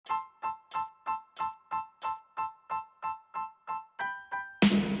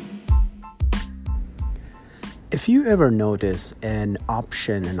If you ever notice an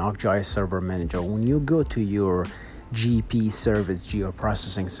option in ArcGIS Server Manager, when you go to your GP service,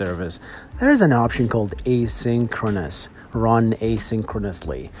 geoprocessing service, there is an option called asynchronous, run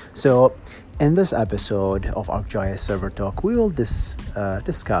asynchronously. So in this episode of ArcGIS Server Talk, we will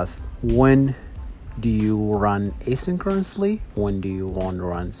discuss when do you run asynchronously, when do you want to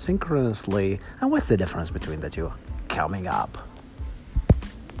run synchronously, and what's the difference between the two coming up.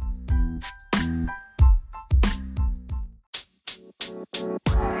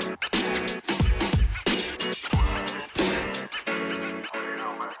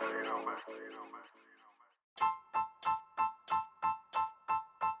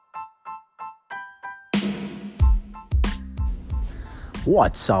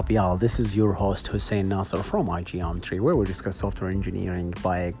 What's up, y'all? This is your host Hussein Nasser from iGeometry, where we discuss software engineering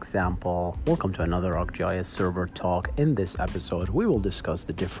by example. Welcome to another ArcGIS Server Talk. In this episode, we will discuss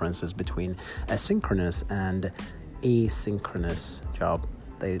the differences between asynchronous and asynchronous job.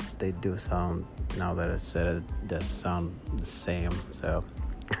 They do sound, now that I said it, does sound the same. So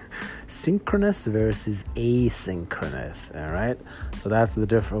synchronous versus asynchronous, all right? So that's the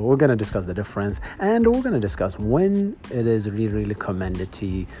difference. We're going to discuss the difference, and we're going to discuss when it is really recommended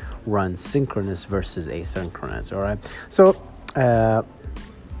to run synchronous versus asynchronous, all right? So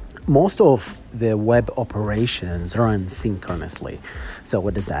most of the web operations run synchronously. So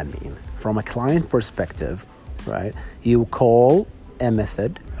what does that mean? From a client perspective, right, you call a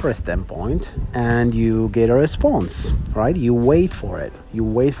method, REST endpoint, and you get a response, right? You wait for it. You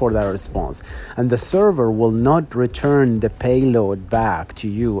wait for that response. And the server will not return the payload back to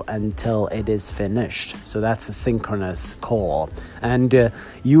you until it is finished. So that's a synchronous call. And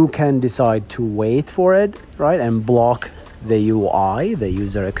you can decide to wait for it, right? And block the UI, the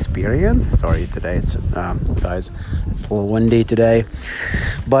user experience. Sorry, today it's guys, it's a little windy today.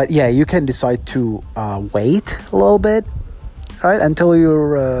 But yeah, you can decide to wait a little bit, right, until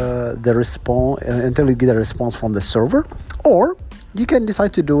until you get a response from the server, or you can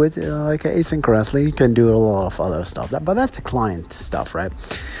decide to do it like asynchronously. You can do a lot of other stuff, but that's the client stuff, right?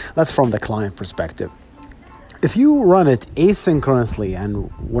 That's from the client perspective. If you run it asynchronously,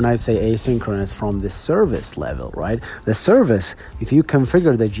 and when I say asynchronous, from the service level, right? The service, if you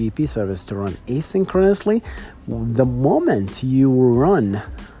configure the GP service to run asynchronously, the moment you run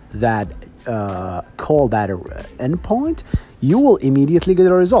that call that endpoint, you will immediately get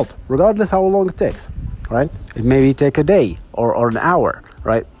a result, regardless how long it takes, right? It may take a day or an hour,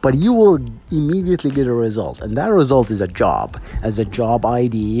 right? But you will immediately get a result, and that result is a job, as a job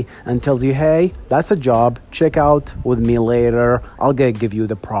ID, and tells you, hey, that's a job, check out with me later, I'll give you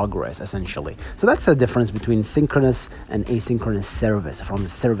the progress, essentially. So that's the difference between synchronous and asynchronous service from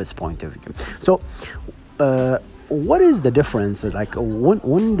the service point of view. So what is the difference? Like,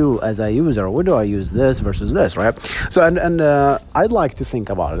 when do, as a user, when do I use this versus this, right? So, and I'd like to think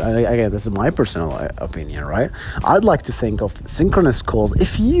about it. Again, this is my personal opinion, right? I'd like to think of synchronous calls.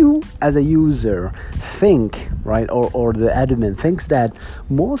 If you, as a user, think, right, or the admin thinks that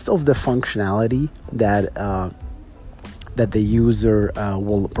most of the functionality that the user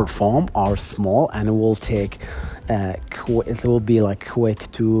will perform are small, and it will take it will be like quick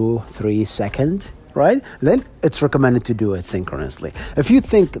 2-3 seconds, right? Then it's recommended to do it synchronously. If you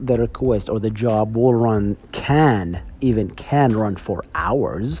think the request or the job will can run for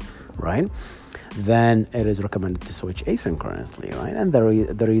hours, right? Then it is recommended to switch asynchronously, right? And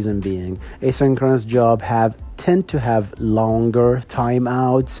the reason being, asynchronous job tend to have longer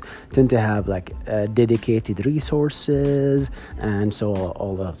timeouts, tend to have like dedicated resources, and so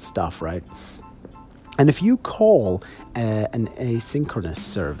all that stuff, right? And if you call an asynchronous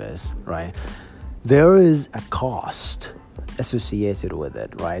service, right, there is a cost associated with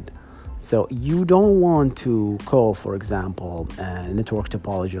it, right? So you don't want to call, for example, network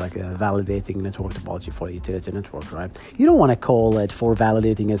topology, like validating network topology for a utility network, right? You don't want to call it for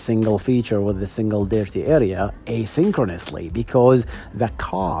validating a single feature with a single dirty area asynchronously, because the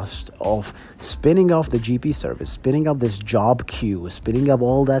cost of spinning off the GP service, spinning up this job queue, spinning up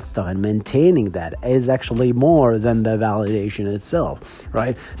all that stuff and maintaining that is actually more than the validation itself,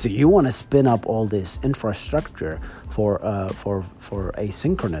 right? So you want to spin up all this infrastructure for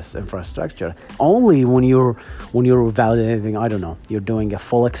asynchronous infrastructure only when you're validating, I don't know, you're doing a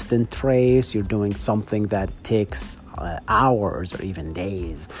full extent trace, you're doing something that takes hours or even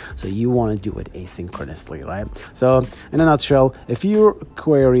days. So you want to do it asynchronously, right? So in a nutshell, if your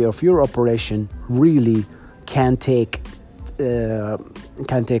query or if your operation really can take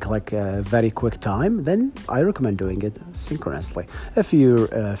can take like a very quick time, then I recommend doing it synchronously. If your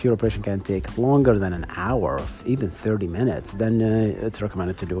operation can take longer than an hour, even 30 minutes, then it's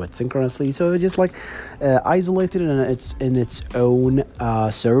recommended to do it synchronously. So just like isolate it in its own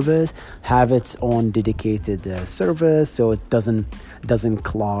service, have its own dedicated service, so it doesn't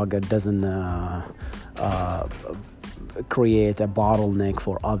clog, it doesn't create a bottleneck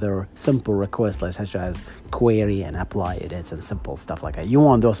for other simple requests, like such as query and apply edits and simple stuff like that. You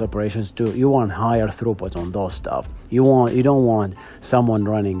want those operations you want higher throughput on those stuff. You don't want someone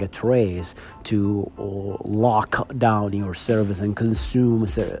running a trace to lock down your service and consume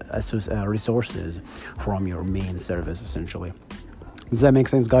resources from your main service, essentially. Does that make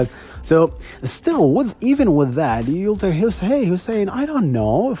sense, guys? So still, even with that, you'll say, he was saying, I don't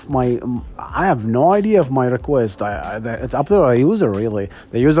know if I have no idea if my request, it's up to a user, really.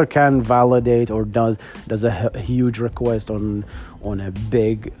 The user can validate or does a huge request on a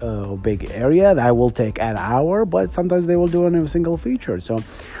big area that will take an hour, but sometimes they will do it in a single feature. So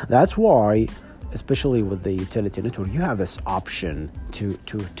that's why, especially with the utility network, you have this option to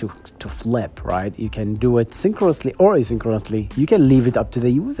flip, right? You can do it synchronously or asynchronously. You can leave it up to the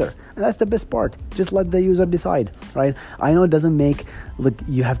user, and that's the best part. Just let the user decide, right? I know it doesn't make, look,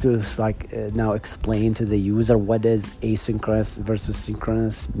 you have to now explain to the user what does asynchronous versus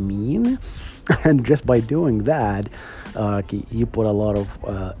synchronous mean, and just by doing that, you put a lot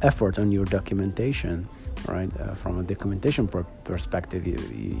of effort on your documentation. Right, from a documentation perspective,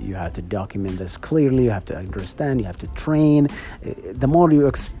 you have to document this clearly. You have to understand. You have to train. The more you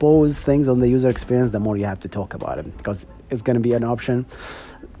expose things on the user experience, the more you have to talk about it, because it's going to be an option.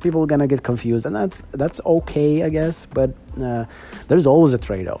 People are going to get confused, and that's okay, I guess. But there's always a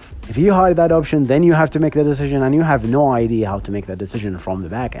trade-off. If you hide that option, then you have to make the decision, and you have no idea how to make that decision from the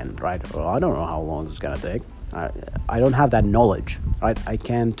back end, right? Well, I don't know how long it's going to take. I don't have that knowledge, right? I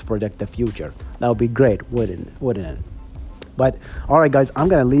can't predict the future. That would be great, wouldn't it? But all right, guys, I'm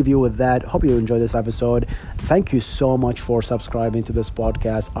going to leave you with that. Hope you enjoyed this episode. Thank you so much for subscribing to this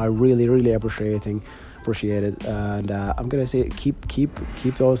podcast. I really, really appreciate it. And I'm going to say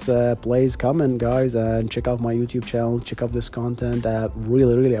keep those plays coming, guys, and check out my YouTube channel. Check out this content.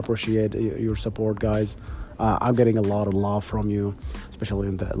 Really, really appreciate your support, guys. I'm getting a lot of love from you, especially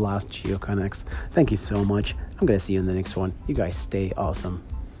in the last GeoConnects. Thank you so much. I'm going to see you in the next one. You guys stay awesome.